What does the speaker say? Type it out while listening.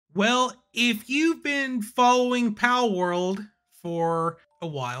Well, if you've been following Palworld for a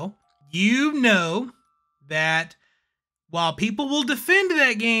while, you know that while people will defend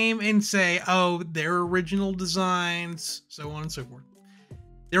that game and say, oh, their original designs, so on and so forth,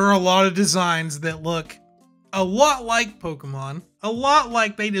 there are a lot of designs that look a lot like Pokemon, a lot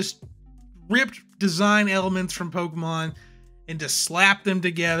like they just ripped design elements from Pokemon and just slapped them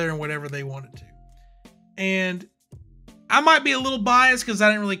together and whatever they wanted to. And I might be a little biased because I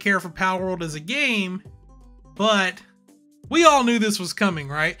didn't really care for Palworld as a game, but we all knew this was coming,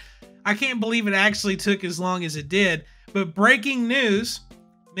 right? I can't believe it actually took as long as it did. But breaking news,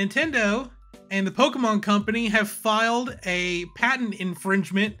 Nintendo and the Pokemon Company have filed a patent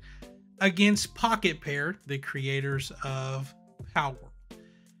infringement against Pocketpair, the creators of Palworld.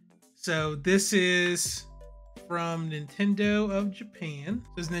 So this is from Nintendo of Japan.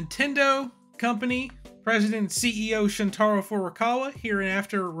 It says Nintendo Company President and CEO Shuntaro Furukawa,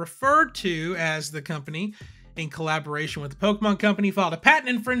 hereinafter referred to as the company, in collaboration with the Pokemon Company, filed a patent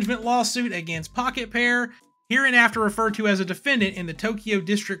infringement lawsuit against Pocketpair, hereinafter referred to as a defendant, in the Tokyo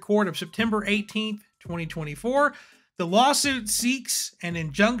District Court of September 18th, 2024. The lawsuit seeks an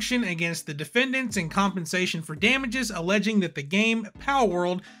injunction against the defendants and compensation for damages, alleging that the game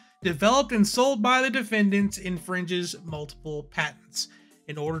Palworld, developed and sold by the defendants, infringes multiple patents.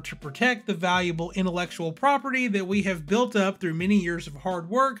 In order to protect the valuable intellectual property that we have built up through many years of hard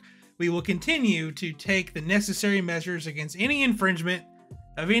work, we will continue to take the necessary measures against any infringement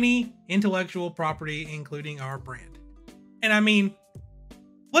of any intellectual property, including our brand. And I mean,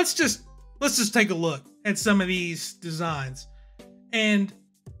 let's just take a look at some of these designs. And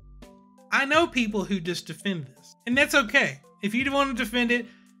I know people who just defend this, and that's okay. If you want to defend it,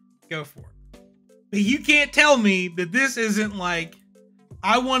 go for it. But you can't tell me that this isn't like,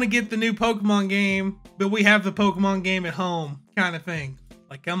 I want to get the new Pokemon game, but we have the Pokemon game at home kind of thing.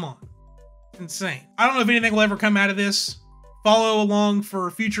 Like, come on. It's insane. I don't know if anything will ever come out of this. Follow along for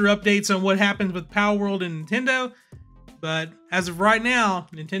future updates on what happens with Palworld and Nintendo. But as of right now,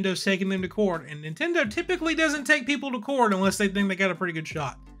 Nintendo's taking them to court. And Nintendo typically doesn't take people to court unless they think they got a pretty good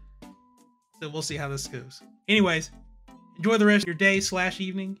shot. So we'll see how this goes. Anyways, enjoy the rest of your day /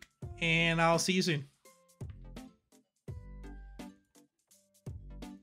 evening. And I'll see you soon.